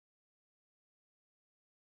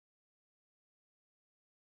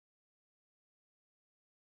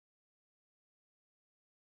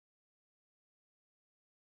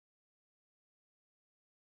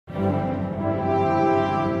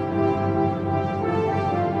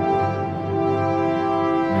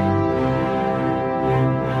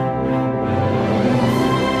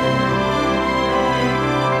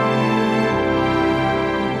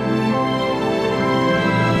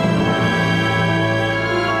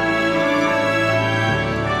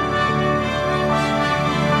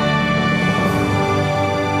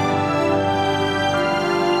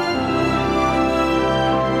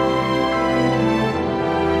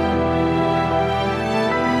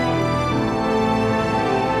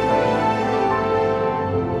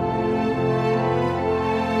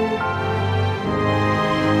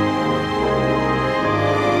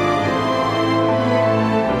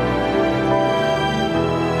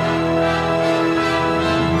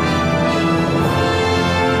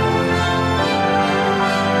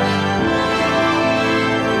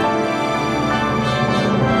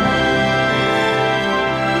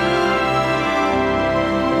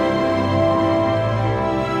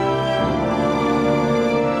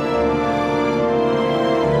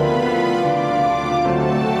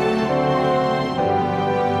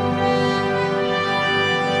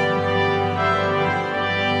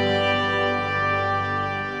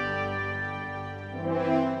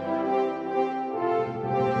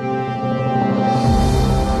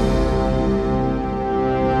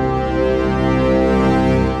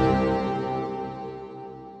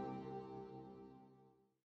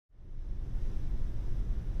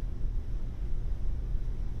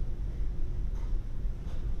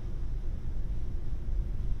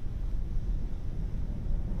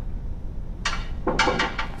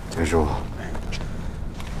师傅，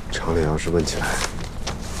厂里要是问起来，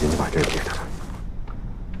您就把这个给他们。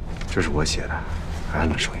这是我写的，还按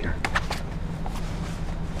了手印。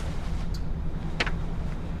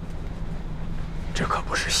这可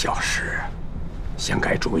不是小事，想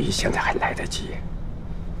改主意现在还来得及。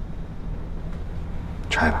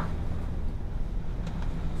拆吧，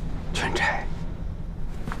全拆，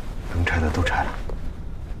能拆的都拆了。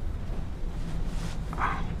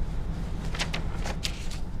啊，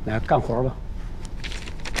来干活吧。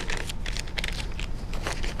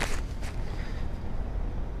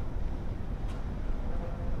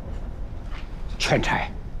全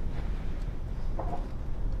拆。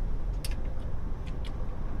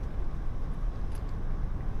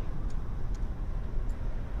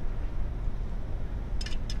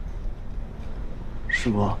师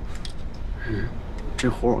傅，这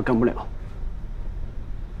活我干不了。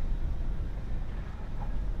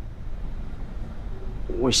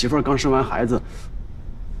我媳妇儿刚生完孩子，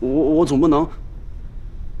我总不能，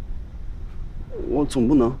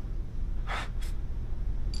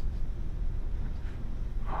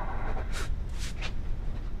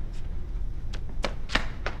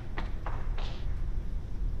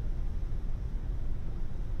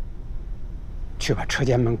去把车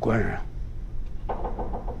间门关上。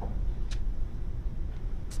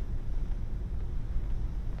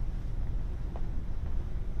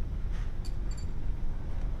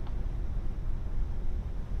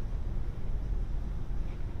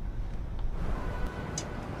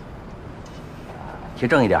贴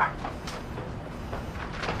正一点。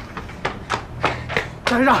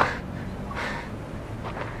站上。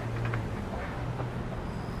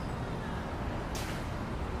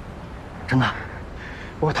真的？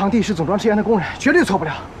我堂弟是总装车间的工人，绝对错不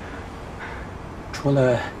了。除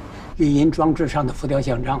了语音装置上的浮雕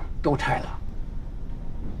像章都拆了。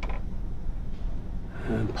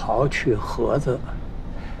刨去盒子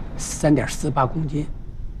3.48公斤。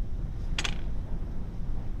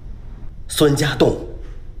孙家栋，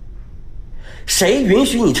谁允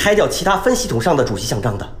许你拆掉其他分系统上的主席像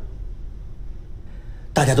章的？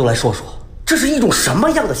大家都来说说，这是一种什么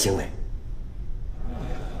样的行为？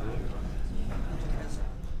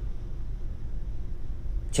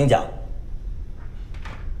请讲。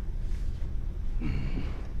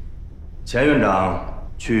钱院长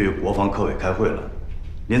去国防科委开会了，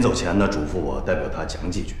临走前呢，嘱咐我代表他讲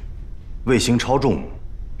几句。卫星超重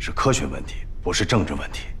是科学问题，不是政治问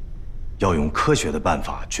题，要用科学的办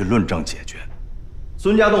法去论证解决。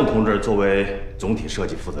孙家栋同志作为总体设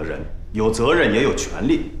计负责人，有责任也有权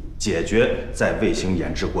利解决在卫星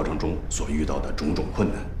研制过程中所遇到的种种困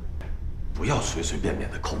难，不要随随便便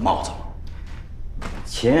的扣帽子嘛。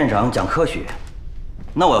钱院长讲科学，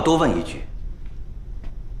那我要多问一句：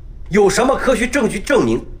有什么科学证据证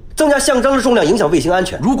明增加像章的重量影响卫星安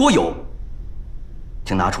全？如果有，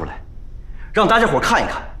请拿出来，让大家伙看一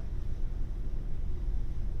看。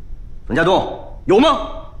孙家栋，有吗？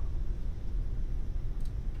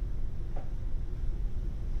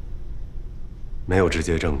没有直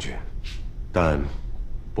接证据，但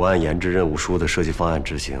不按研制任务书的设计方案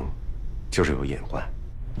执行，就是有隐患。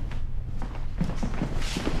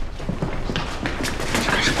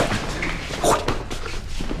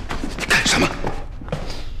干什么？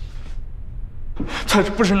他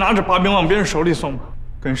不是拿着把柄往别人手里送吗？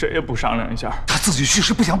跟谁也不商量一下。他自己去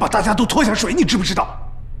是不想把大家都拖下水，你知不知道？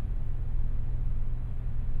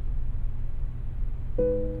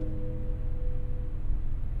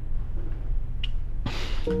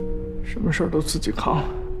什么事儿都自己扛，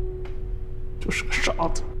就是个傻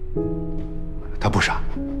子。他不傻，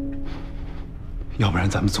要不然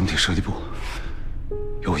咱们总体设计部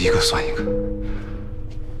有一个算一个，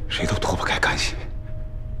谁都脱不开干系，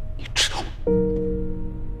你知道吗？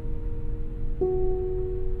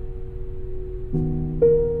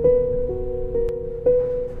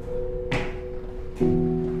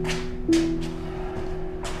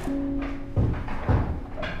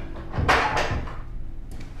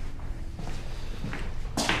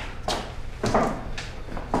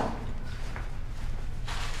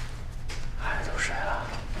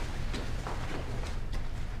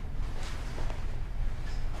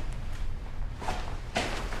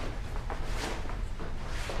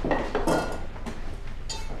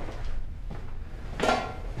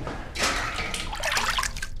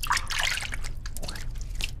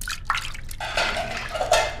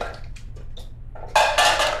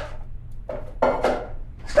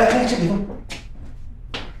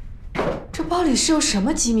这包里是有什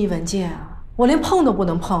么机密文件啊？我连碰都不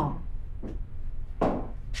能碰。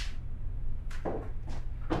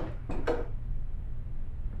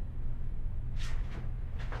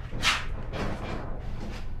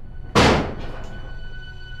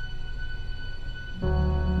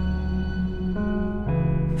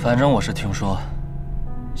反正我是听说，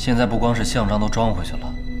现在不光是项章都装回去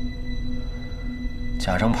了，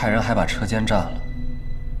贾政派人还把车间占了，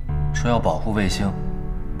说要保护卫星，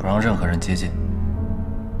不让任何人接近。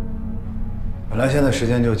本来现在时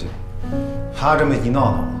间就紧，他这么一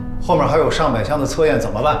闹腾，后面还有上百项的测验，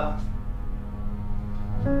怎么办？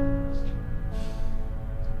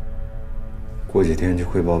过几天去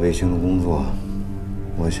汇报卫星的工作，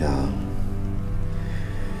我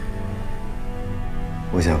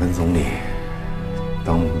想跟总理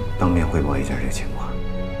当面汇报一下这个情况。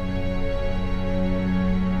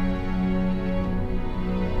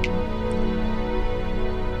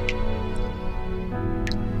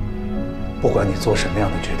不管你做什么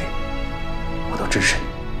样的决定，我都支持你。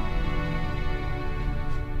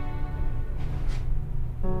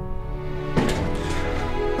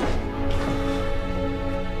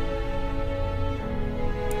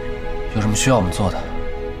有什么需要我们做的，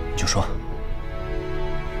你就说。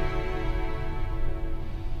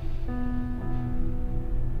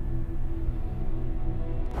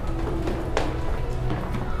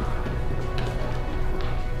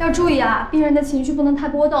要注意啊，病人的情绪不能太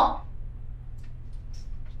波动。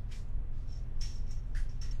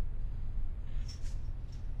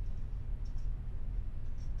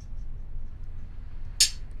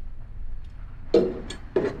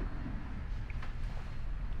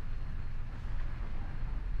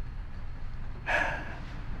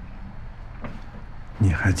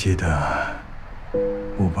你还记得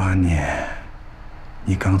58年，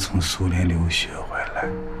你刚从苏联留学回来，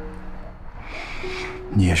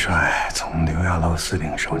聂帅从刘亚楼司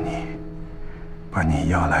令手里把你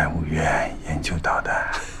要来五院研究导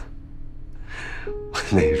弹。我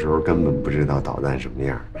那时候根本不知道导弹什么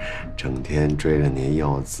样，整天追着您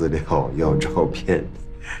要资料、要照片。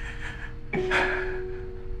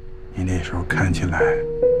你那时候看起来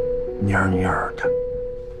蔫蔫的，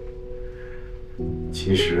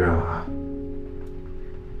其实啊，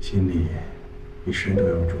心里比谁都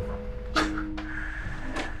有主。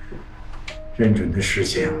认准的事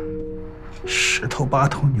情，10头8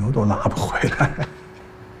头牛都拉不回来。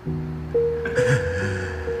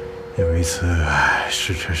有一次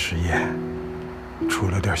试车实验出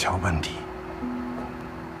了点小问题，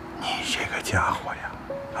你这个家伙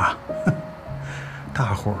呀，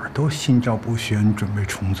大伙儿都心照不宣，准备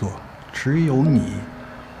重做，只有你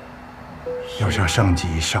要向上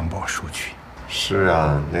级上报数据。是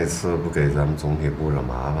啊，那次不给咱们总体部惹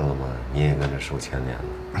麻烦了吗？你也跟着受牵连了。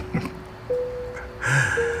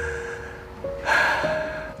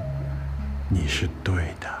你是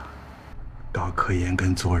对的，搞科研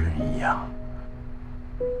跟做人一样，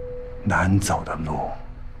难走的路，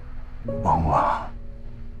往往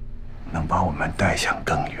能把我们带向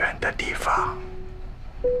更远的地方。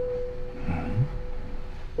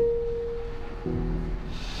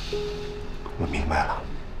我明白了。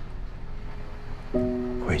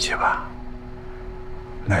回去吧，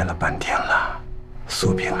来了半天了，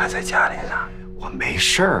苏萍还在家里呢。我没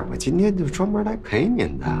事儿，我今天就专门来陪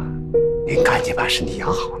您的。您赶紧把身体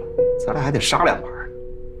养好了，咱俩还得杀2盘。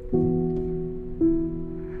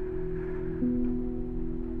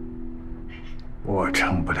我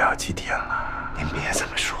撑不了几天了。您别这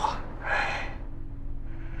么说。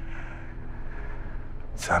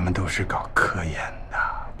咱们都是搞科研的，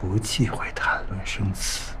不忌讳谈论生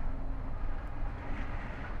死。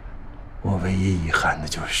我唯一遗憾的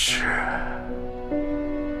就是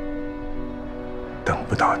等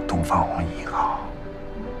不到东方红1号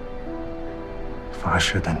发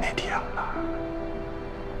射的那天了。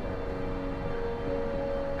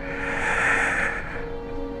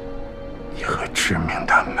你和志明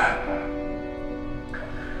他们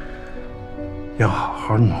要好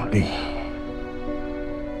好努力，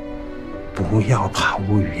不要怕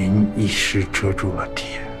乌云一时遮住了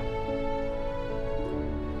天。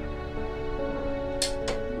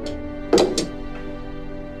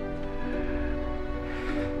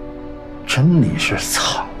真理是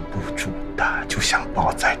藏不住的，就像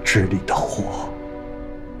抱在纸里的火，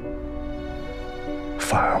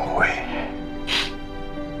反而会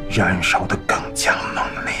燃烧得更加猛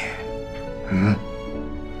烈。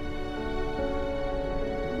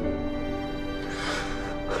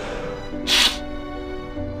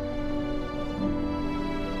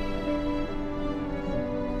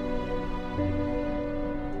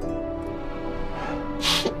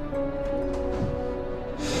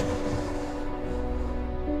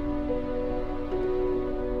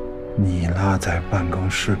你拉在办公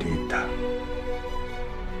室里的，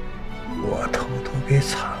我偷偷给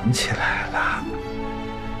藏起来了。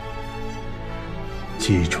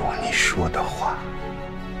记住你说的话，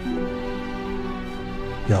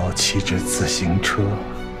要骑着自行车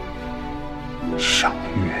上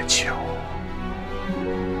月球。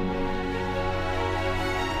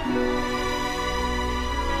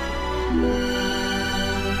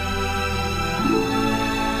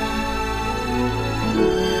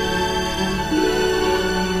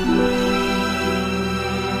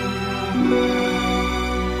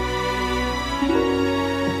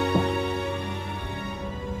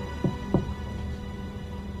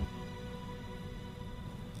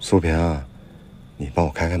苏萍啊，你帮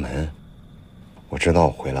我开开门，我知道我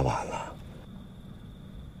回来晚了。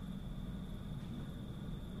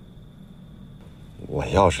我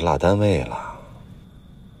钥匙落单位了。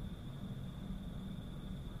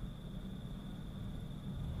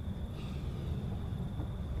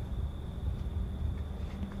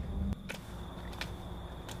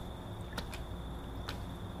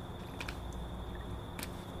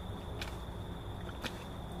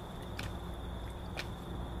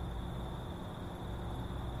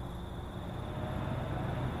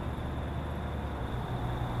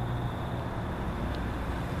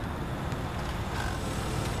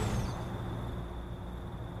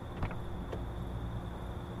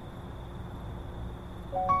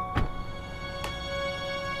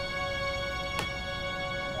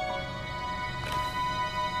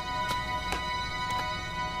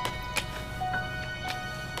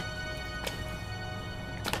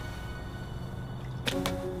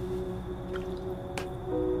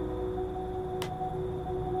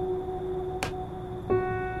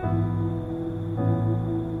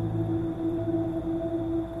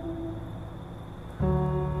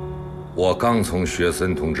我刚从学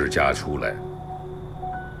森同志家出来，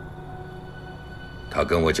他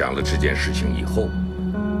跟我讲了这件事情以后，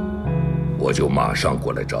我就马上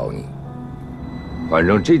过来找你。反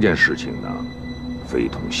正这件事情呢，非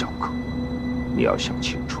同小可，你要想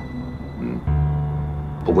清楚。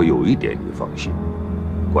不过有一点你放心，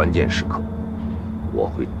关键时刻我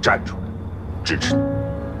会站出来支持你。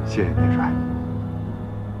谢谢聂帅。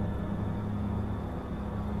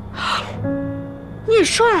聂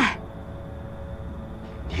帅。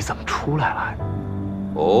你怎么出来了？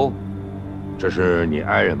哦，这是你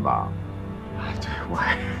爱人吧？对，我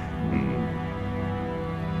爱人。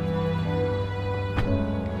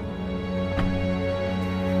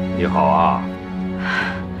你好啊。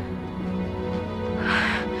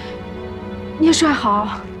聂帅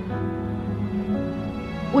好，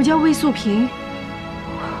我叫魏素萍。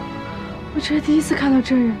我这是第一次看到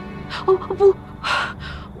真人。哦不。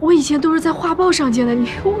我以前都是在画报上见的你，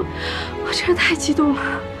我真是太激动了。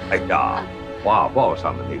哎呀，画报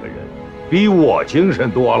上的那个人比我精神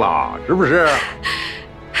多了，是不是？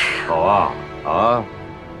好啊啊！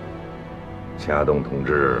家栋同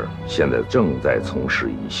志现在正在从事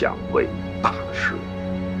一项伟大的事业，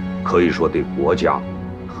可以说对国家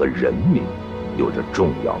和人民有着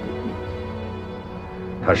重要的意义。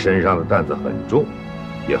他身上的担子很重，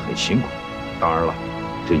也很辛苦。当然了，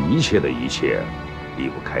这一切的一切离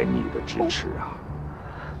不开你的支持啊！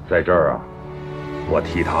在这儿啊，我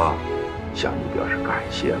替他向你表示感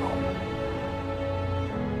谢了。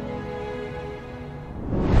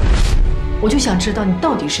我就想知道你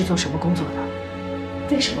到底是做什么工作的，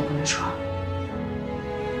为什么不能说？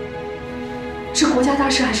是国家大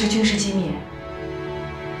事还是军事机密？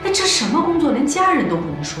哎，这什么工作连家人都不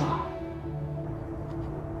能说？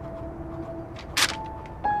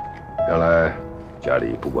原来家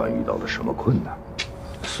里不管遇到了什么困难，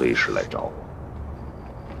随时来找我。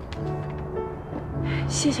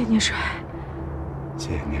谢谢聂帅。谢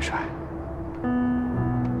谢聂帅。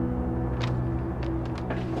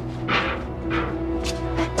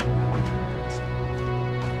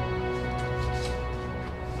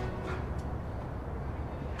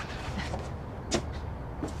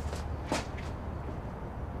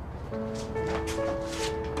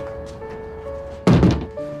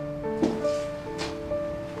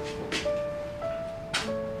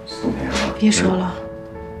别说了，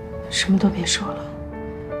什么都别说了。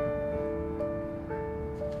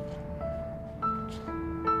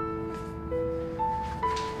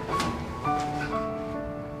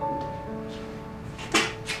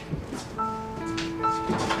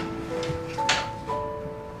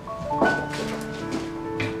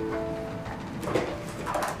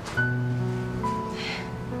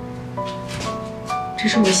这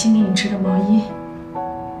是我新给你织的毛衣，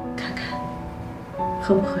看看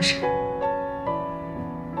合不合身？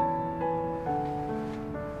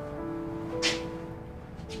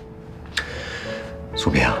苏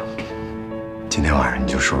萍，今天晚上你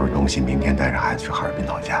就收拾东西，明天带着孩子去哈尔滨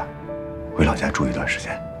老家，回老家住一段时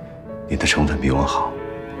间。你的成分比我好，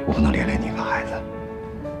我不能连累你和孩子。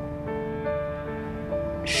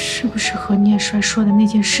是不是和聂帅说的那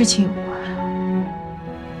件事情有关？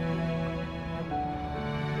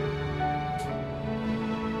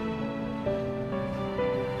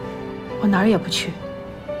哪儿也不去。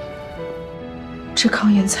只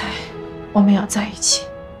抗烟财，我们要在一起。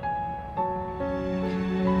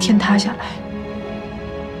天塌下来，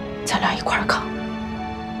咱俩一块儿扛。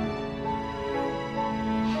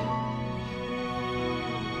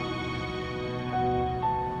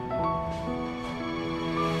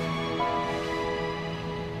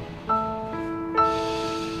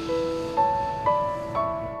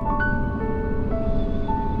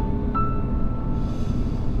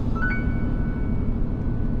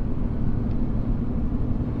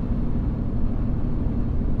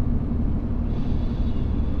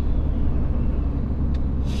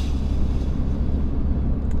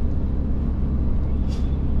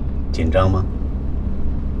紧张吗？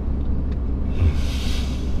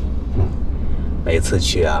每次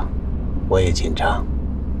去啊，我也紧张。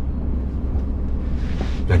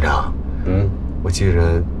院长，我记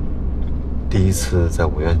着第一次在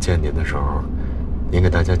我院见您的时候，您给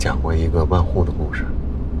大家讲过一个万户的故事。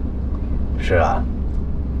是啊，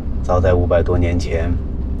早在500多年前，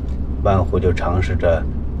万户就尝试着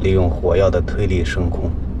利用火药的推力升空。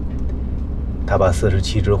他把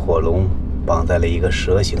47只火龙绑在了一个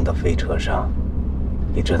蛇形的飞车上，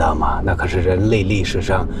你知道吗？那可是人类历史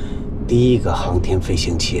上第一个航天飞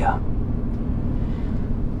行器啊！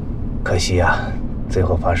可惜啊，最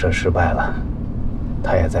后发射失败了，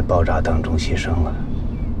他也在爆炸当中牺牲了。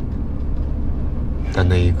但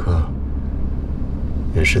那一刻，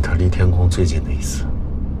也是他离天空最近的一次。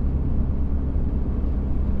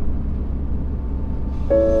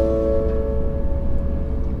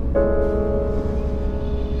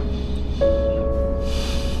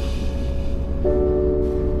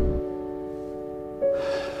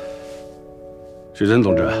许森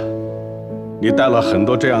同志，你带了很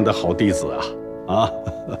多这样的好弟子啊！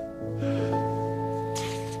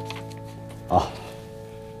好，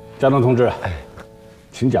家长同志，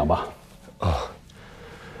请讲吧。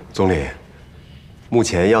总理，目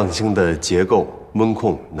前样星的结构、温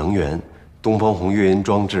控、能源、东方红乐音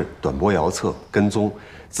装置、短波遥测、跟踪、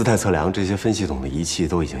姿态测量这些分系统的仪器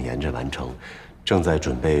都已经研制完成，正在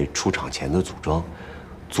准备出厂前的组装。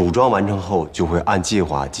组装完成后，就会按计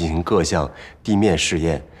划进行各项地面试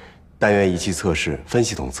验、单元仪器测试、分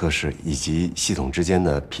系统测试以及系统之间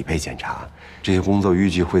的匹配检查。这些工作预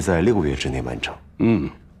计会在6个月之内完成。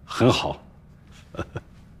很好。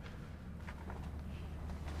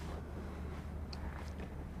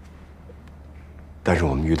但是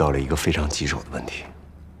我们遇到了一个非常棘手的问题。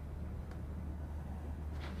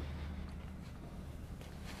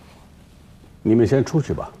你们先出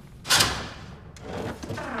去吧。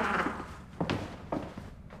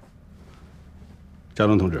家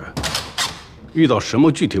龙同志，遇到什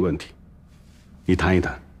么具体问题，你谈一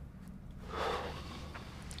谈。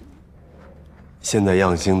现在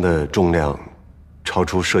样星的重量超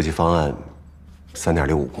出设计方案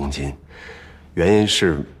3.65公斤，原因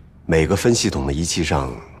是每个分系统的仪器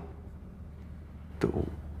上都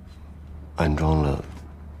安装了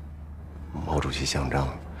毛主席像章。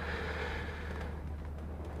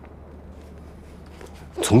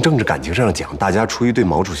从政治感情上讲，大家出于对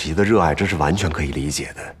毛主席的热爱，这是完全可以理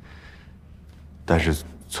解的。但是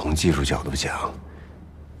从技术角度讲，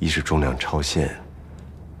一是重量超限，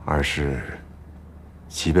二是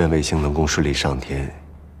即便卫星能够顺利上天，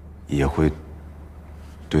也会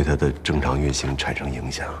对它的正常运行产生影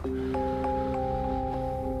响。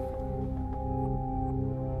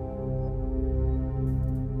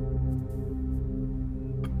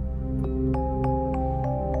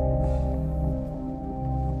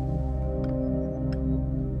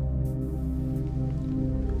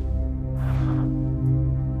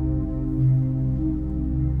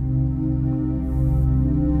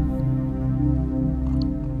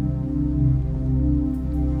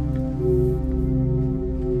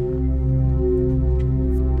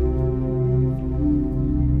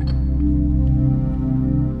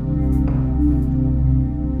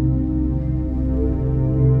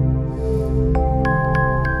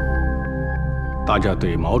大家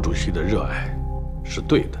对毛主席的热爱是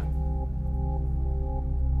对的，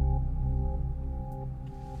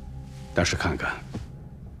但是看看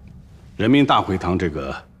人民大会堂这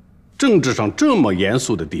个政治上这么严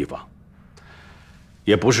肃的地方，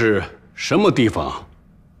也不是什么地方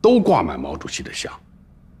都挂满毛主席的像。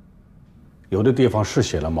有的地方是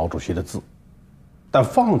写了毛主席的字，但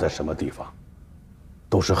放在什么地方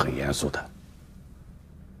都是很严肃的，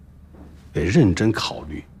得认真考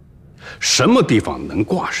虑什么地方能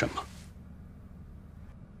挂什么。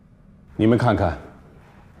你们看看，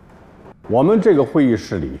我们这个会议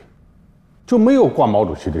室里就没有挂毛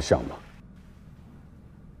主席的像吗？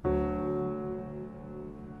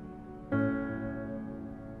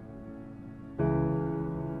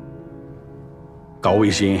搞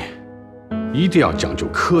卫星一定要讲究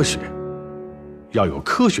科学，要有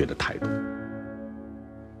科学的态度。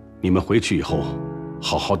你们回去以后，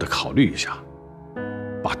好好的考虑一下，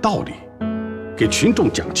把道理给群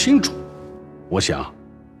众讲清楚，我想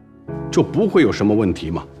就不会有什么问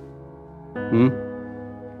题嘛。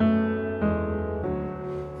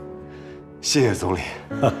谢谢总理。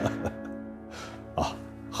啊，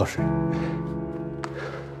喝水。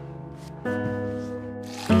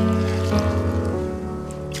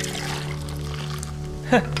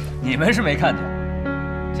哼，你们是没看见，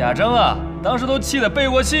贾征啊，当时都气得背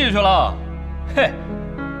过气去了。嘿，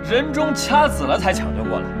人中掐死了才抢救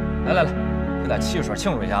过来。来来来，给点汽水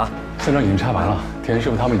庆祝一下啊！现场已经拆完了，田师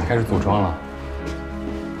傅他们已经开始组装了。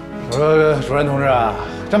我说主任同志啊，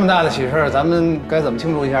这么大的喜事，咱们该怎么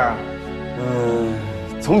庆祝一下啊？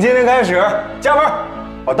从今天开始加班，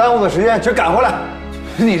把耽误的时间全赶回来。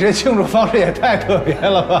你这庆祝方式也太特别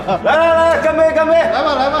了吧！来来来，干杯干杯！来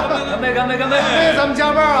吧来吧，干杯干杯干杯！哎，咱们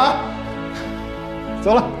加班啊！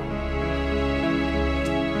走了。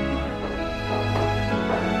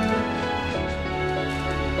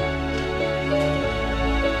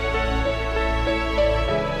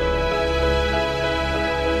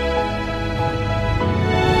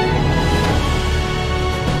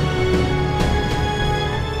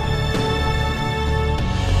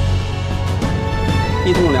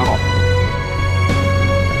一通路良好，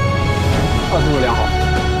二通路良好。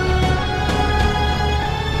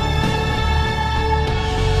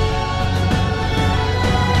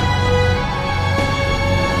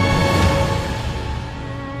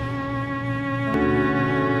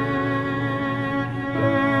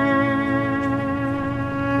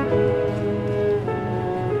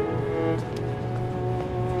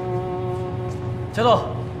家栋，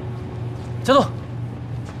家栋，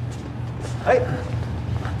哎。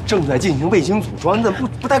正在进行卫星组装，怎么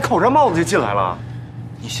不戴靠山帽子就进来了？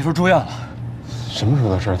你媳妇住院了。什么时候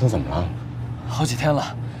的事？她怎么了？好几天了。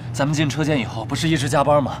咱们进车间以后，不是一直加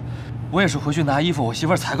班吗？我也是回去拿衣服，我媳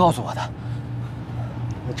妇才告诉我的。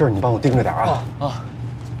这儿你帮我盯着点啊！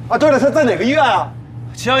啊！对了，她在哪个医院啊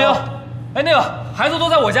711。哎，那个孩子都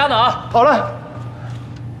在我家呢啊！好嘞。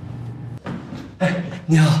哎，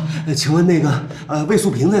你好，请问那个魏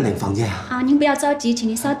素萍在哪个房间啊？啊，您不要着急，请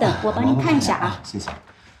您稍等，我帮您看一下啊。谢谢。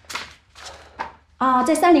啊，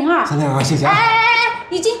在302。302，谢谢。哎，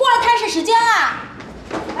已经过了探视时间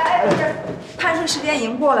了。哎，探视时间已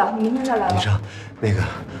经过了，你明天再来吧。医生，那个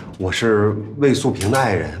我是魏素萍的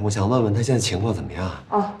爱人，我想问问她现在情况怎么样？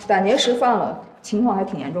哦，胆结石犯了，情况还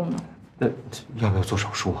挺严重的。那要不要做手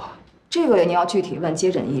术啊？这个你要具体问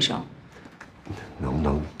接诊医生。能不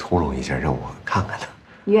能通融一下，让我看看她？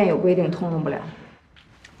医院有规定，通融不了。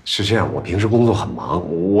是这样，我平时工作很忙，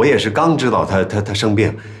我也是刚知道她生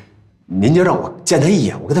病。您就让我见他一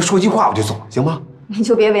眼，我跟他说一句话我就走，行吗？你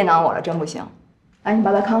就别为难我了，真不行。哎，你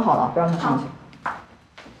把他看好了，不让他上去。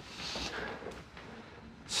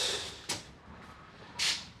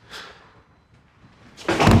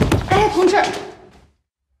哎，同志。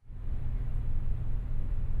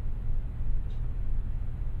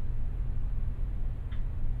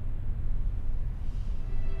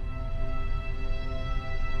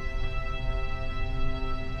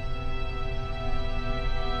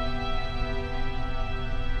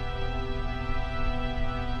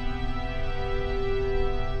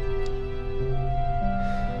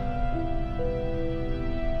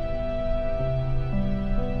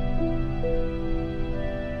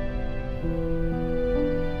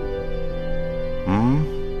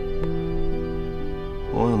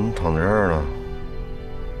我怎么躺这儿了？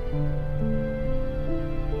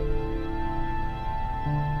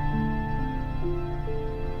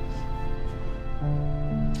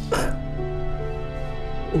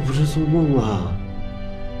我不是做梦啊！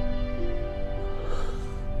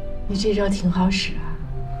你这招挺好使啊，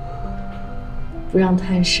不让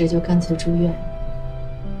探视就干脆住院，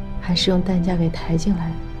还是用担架给抬进来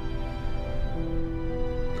的。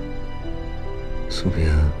苏萍，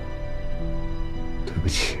对不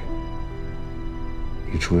起，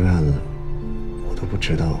你住院了，我都不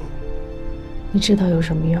知道。你知道有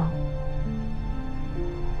什么用？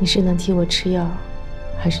你是能替我吃药，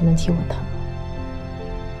还是能替我疼？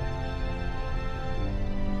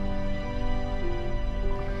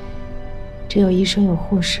只有医生有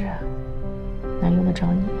护士，哪用得着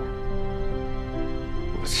你啊？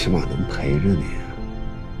我起码能陪着你。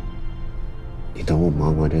你等我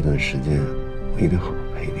忙完这段时间，我一定好好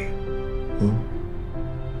陪你。嗯。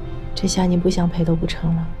这下你不想陪都不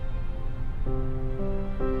成了。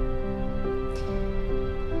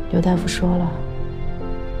刘大夫说了，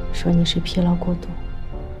说你是疲劳过度，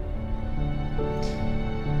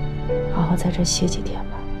好好好在这歇几天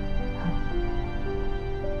吧。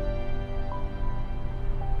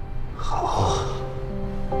好，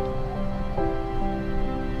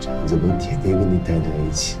这样子能天天跟你待在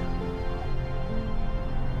一起。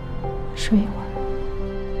睡一会儿。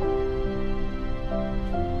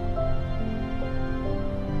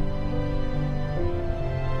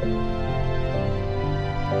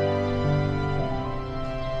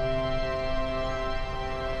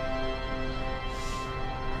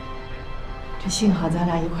这幸好咱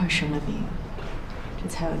俩一块生了病，这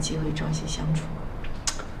才有机会朝夕相处。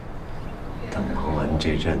等忙完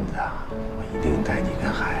这阵子啊，我一定带你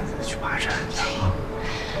跟孩子去爬山的啊。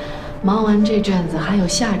忙完这阵子，还有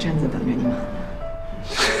下阵子等着你忙呢。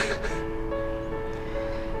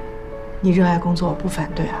你热爱工作，我不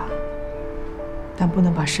反对啊，但不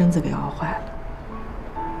能把身子给熬坏了。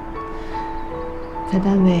在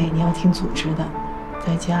单位你要听组织的，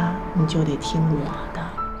在家你就得听我的。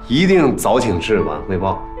一定早请示晚汇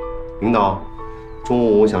报。领导，中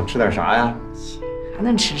午想吃点啥呀？还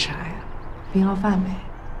能吃啥呀？冰要饭呗。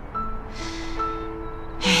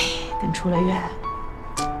哎，等出了院，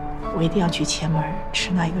我一定要去前门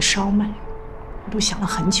吃那一个烧麦，我都想了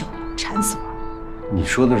很久了，馋死我了。你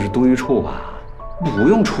说的是都虞处吧？不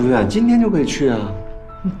用出院，今天就可以去啊。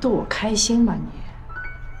你逗我开心吧你？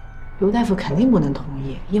刘大夫肯定不能同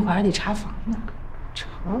意，一会儿还得查房呢。查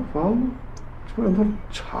房？这让他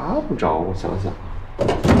查不着，我想想。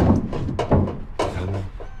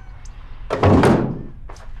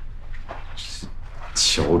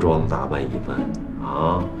乔装打扮一番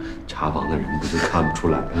啊，查房的人不就看不出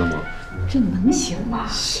来了吗？这能行吗？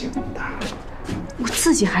行的。我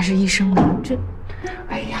自己还是医生呢，这……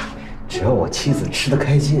哎呀，只要我妻子吃得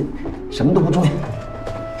开心，什么都不重要。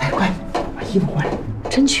来，快把衣服换上。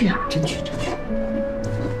真去啊？真去。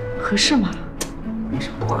合适吗？没什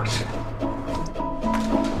么不合适的。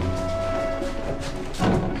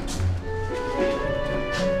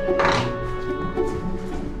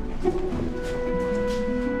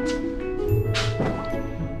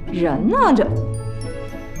人呢？这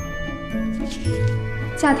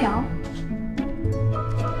假条。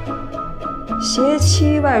携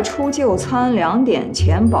妻外出就餐2点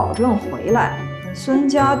前保证回来。孙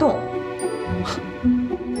家栋。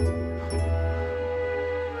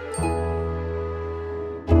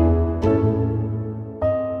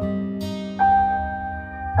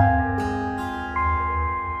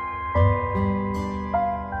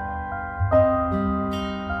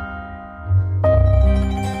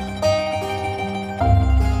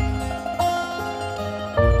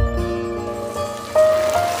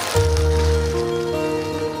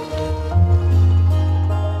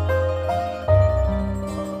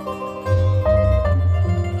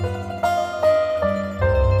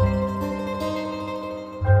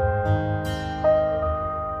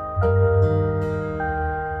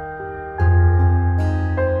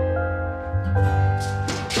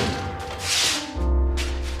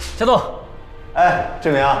家栋，哎，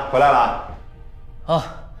志明回来了。啊，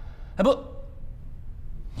哎不，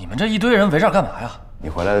你们这一堆人围这儿干嘛呀？你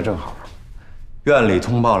回来的正好，院里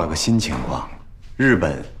通报了个新情况，日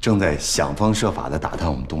本正在想方设法地打探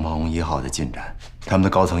我们东方红1号的进展，他们的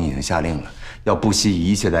高层已经下令了，要不惜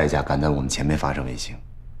一切代价赶在我们前面发射卫星。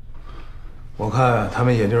我看他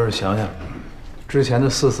们也就是想想，之前的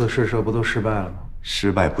4次试射不都失败了吗？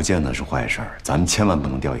失败不见得是坏事儿，咱们千万不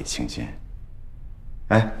能掉以轻心。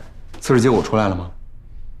哎，测试结果出来了吗？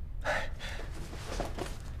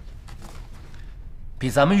比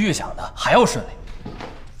咱们预想的还要顺利。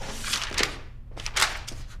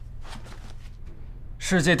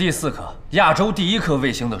世界第4颗、亚洲第1颗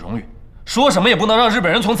卫星的荣誉，说什么也不能让日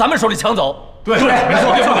本人从咱们手里抢走。对，没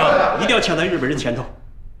错，校长一定要抢在日本人前头。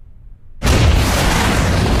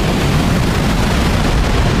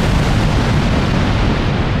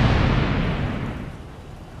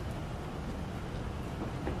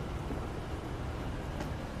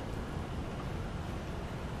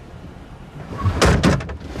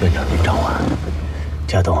院长您找我，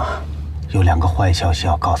家栋啊，有2个坏消息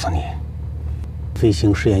要告诉你。飞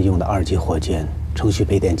行试验用的2级火箭程序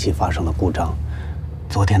配电器发生了故障，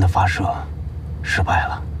昨天的发射失败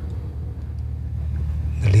了。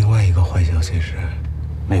那另外一个坏消息是，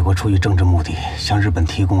美国出于政治目的，向日本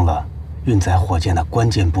提供了运载火箭的关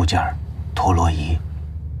键部件陀螺仪。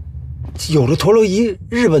有了陀螺仪，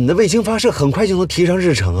日本的卫星发射很快就能提上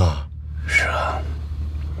日程啊。是啊。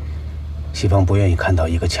西方不愿意看到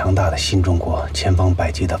一个强大的新中国千方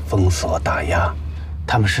百计的封锁打压，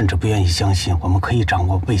他们甚至不愿意相信我们可以掌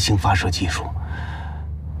握卫星发射技术。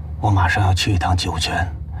我马上要去一趟酒泉，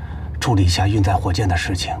处理一下运载火箭的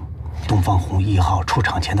事情。东方红1号出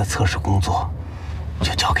厂前的测试工作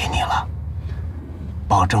就交给你了。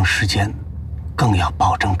保证时间，更要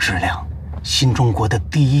保证质量。新中国的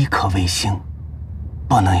第一颗卫星，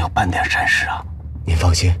不能有半点闪失啊！您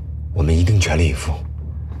放心，我们一定全力以赴。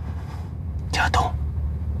家栋，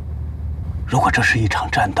如果这是一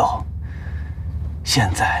场战斗，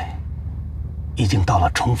现在已经到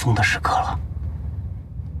了冲锋的时刻了。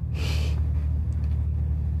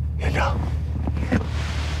院长，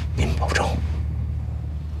您保重。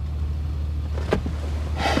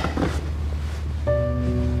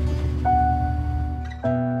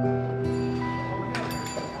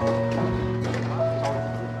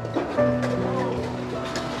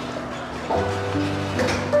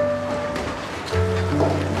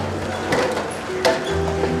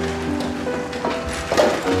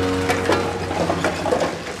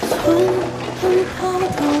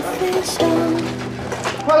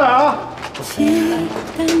快点啊！骑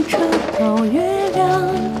单车到月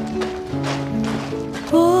亮，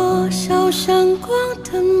多少闪光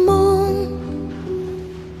的梦，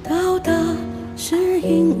到达是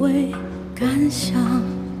因为感想。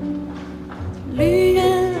旅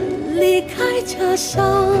人离开家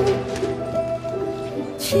乡，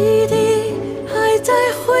汽笛还在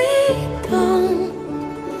回荡，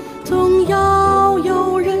总要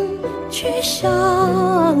有人去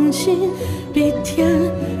相信比天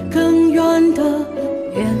更远的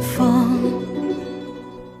远方，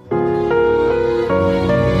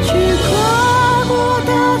去跨过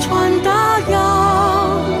的船大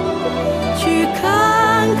洋，去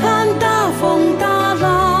看看大风大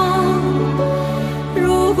浪。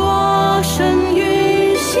如果生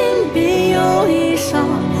于心必有异伤，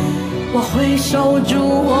我会守住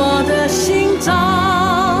我的心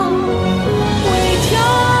脏，为跳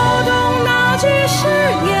动那句誓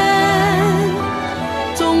言，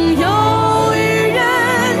总有一人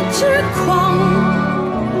痴狂。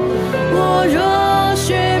我热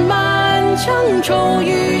血满腔，愁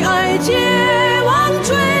与爱皆忘，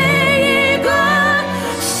追一个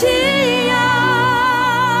夕阳。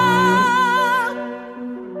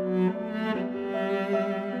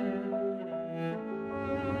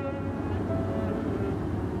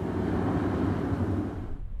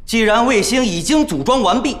既然卫星已经组装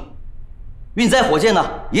完毕，运载火箭呢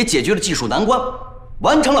也解决了技术难关，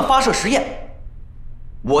完成了发射实验。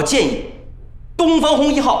我建议，东方红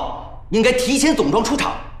1号应该提前总装出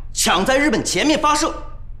厂，抢在日本前面发射，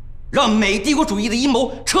让美帝国主义的阴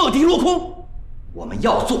谋彻底落空。我们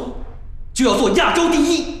要做，就要做亚洲第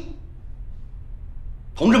一。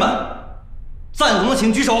同志们，赞同的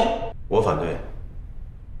请举手。我反对。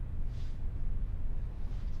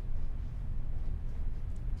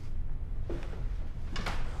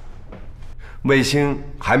卫星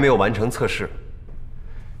还没有完成测试，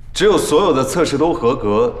只有所有的测试都合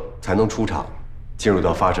格，才能出厂，进入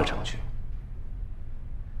到发射程序。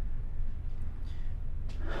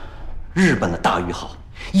日本的大宇号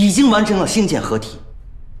已经完成了星舰合体，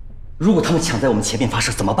如果他们抢在我们前面发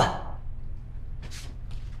射怎么办？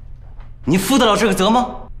你负得了这个责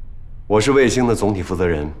吗？我是卫星的总体负责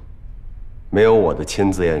人，没有我的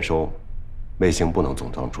亲自验收，卫星不能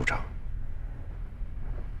总装出厂。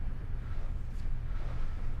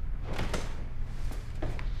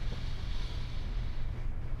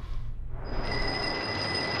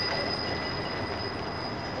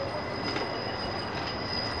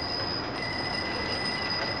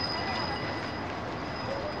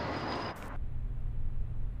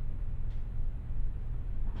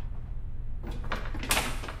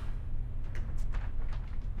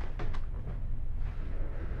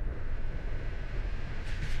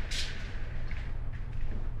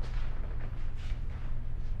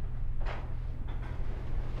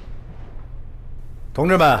同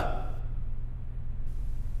志们，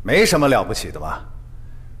没什么了不起的吧？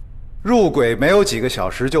入轨没有几个小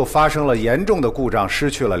时就发生了严重的故障，失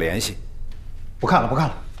去了联系。不看了，不看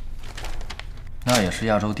了。那也是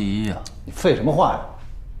亚洲第一呀！你废什么话呀？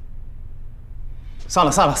散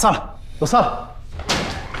了，散了，散了，都散了。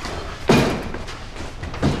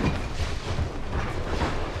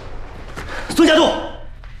孙家栋，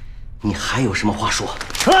你还有什么话说？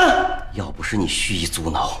啊！要不是你蓄意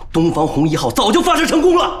阻挠，东方红1号早就发射成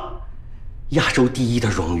功了。亚洲第一的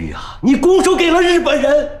荣誉啊，你拱手给了日本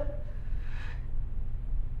人。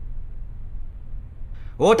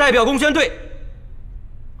我代表工宣队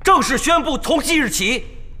正式宣布，从即日起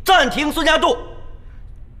暂停孙家栋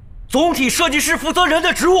总体设计师负责人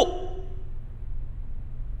的职务。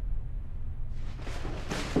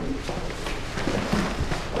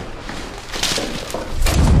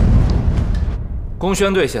工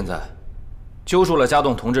宣队现在揪住了家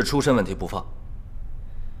栋同志出身问题不放，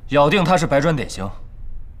咬定他是白砖典型，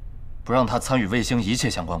不让他参与卫星一切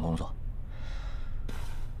相关工作。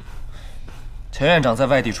钱院长在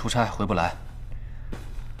外地出差回不来，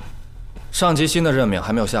上级新的任命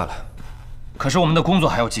还没有下来，可是我们的工作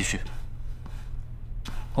还要继续。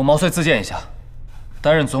我毛遂自荐一下，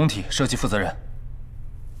担任总体设计负责人。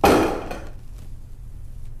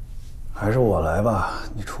还是我来吧，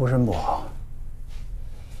你出身不好。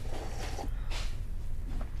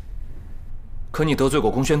可你得罪过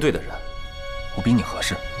工宣队的人，我比你合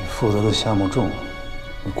适。你负责的项目重，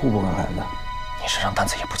你顾不过来的。你身上担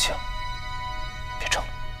子也不轻，别争。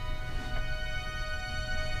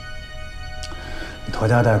你拖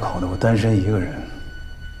家带口的，我单身一个人。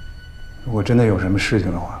如果真的有什么事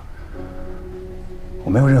情的话，我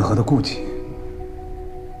没有任何的顾忌。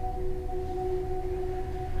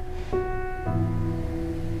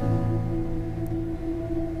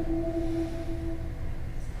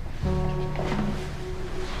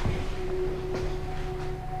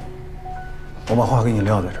我把话给你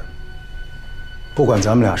撂在这儿，不管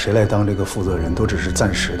咱们俩谁来当这个负责人，都只是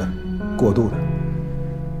暂时的、过渡的。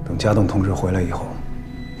等家栋同志回来以后，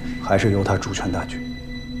还是由他主权大局。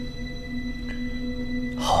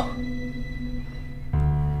好，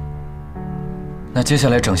那接下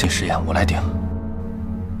来整形实验我来定，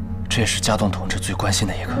这也是家栋同志最关心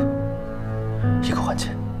的一个环节。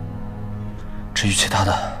至于其他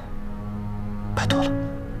的，拜托了。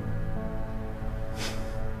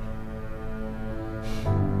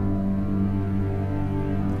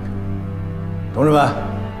同志们，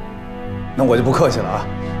那我就不客气了啊！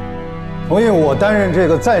同意我担任这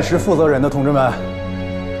个暂时负责人的同志们，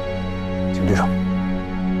请举手。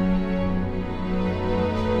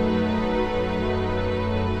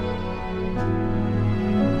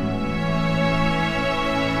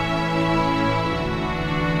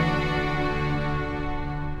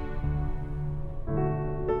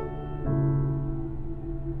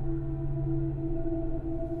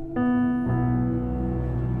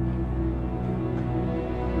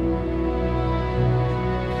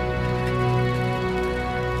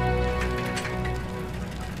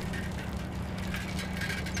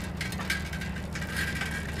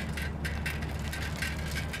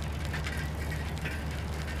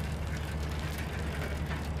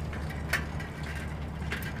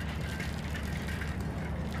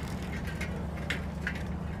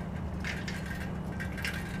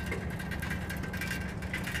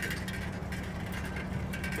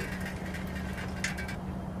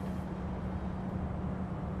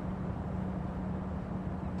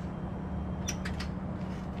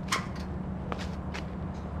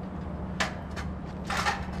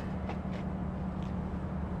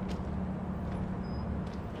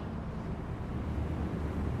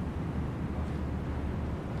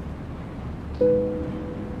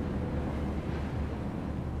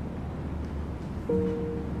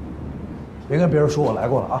别跟别人说我来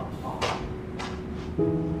过了啊！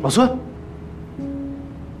老孙，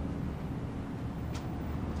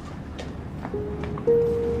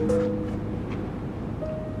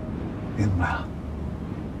你怎么来了？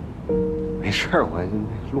没事儿，我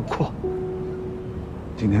路过。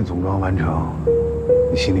今天总装完成，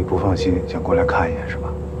你心里不放心，想过来看一眼是吧？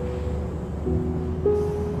你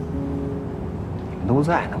们都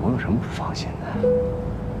在呢，我有什么不放心的？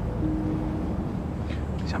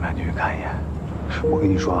想不想进去看一眼？我跟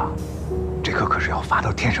你说啊，这颗可是要发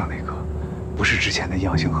到天上那颗，不是之前的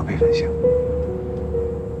阳性和备份性。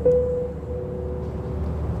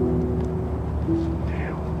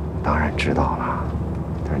当然知道了，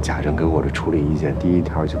但是贾政给我的处理意见第一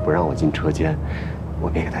条就不让我进车间，我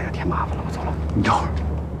别给大家添麻烦了，我走了。你等会儿，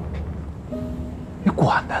你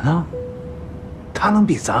管他呢？他能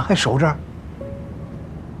比咱还熟这儿？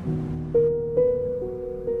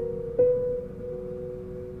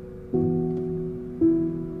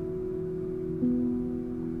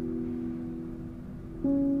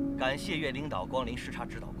感谢岳领导光临视察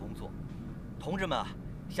指导工作，同志们啊，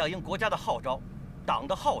响应国家的号召，党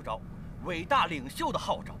的号召，伟大领袖的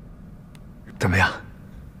号召。怎么样？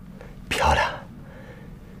漂亮，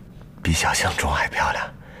比想象中还漂亮。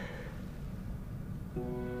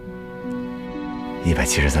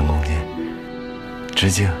173公斤，直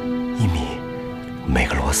径1米，每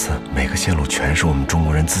个螺丝、每个线路全是我们中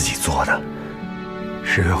国人自己做的。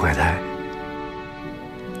10个怀胎，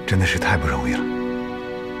真的是太不容易了。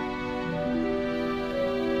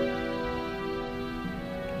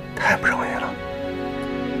太不容易了。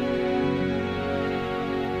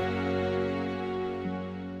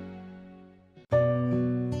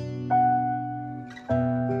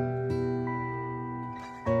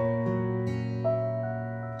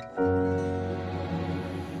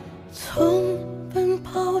从奔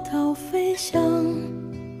跑到飞翔，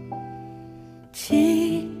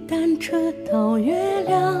骑单车到月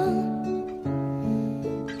亮，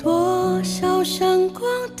小闪光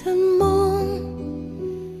的梦，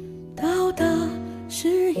到达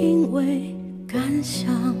是因为感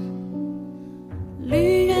想。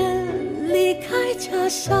旅人离开家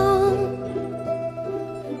乡，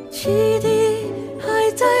汽笛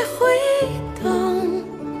还在回荡，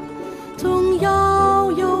总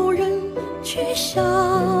要有人去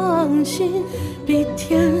相信比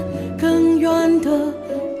天更远的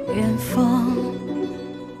远方。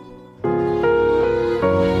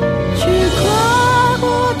去跨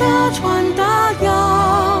过大川大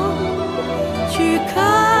洋，去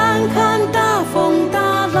看看大风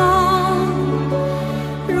大浪。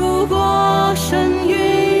如果生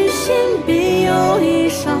于心必有异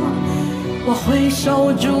伤，我会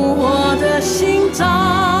守住我的心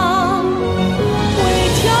脏，为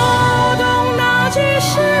跳动那句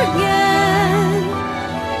誓言，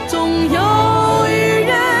总有一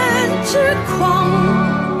人痴狂。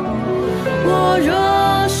我热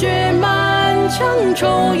血满腔，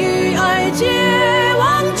愁与爱皆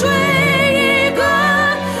忘，追一个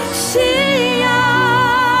夕阳。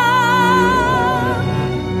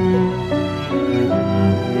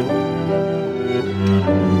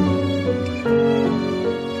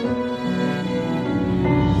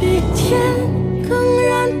比天更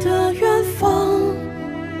远的远方，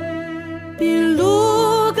比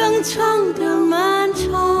路更长的漫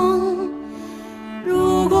长。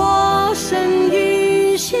如果生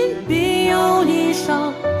于心必有异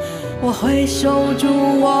伤，我会守住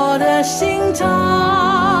我的心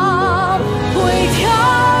脏，会跳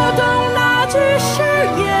动那句誓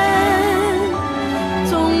言，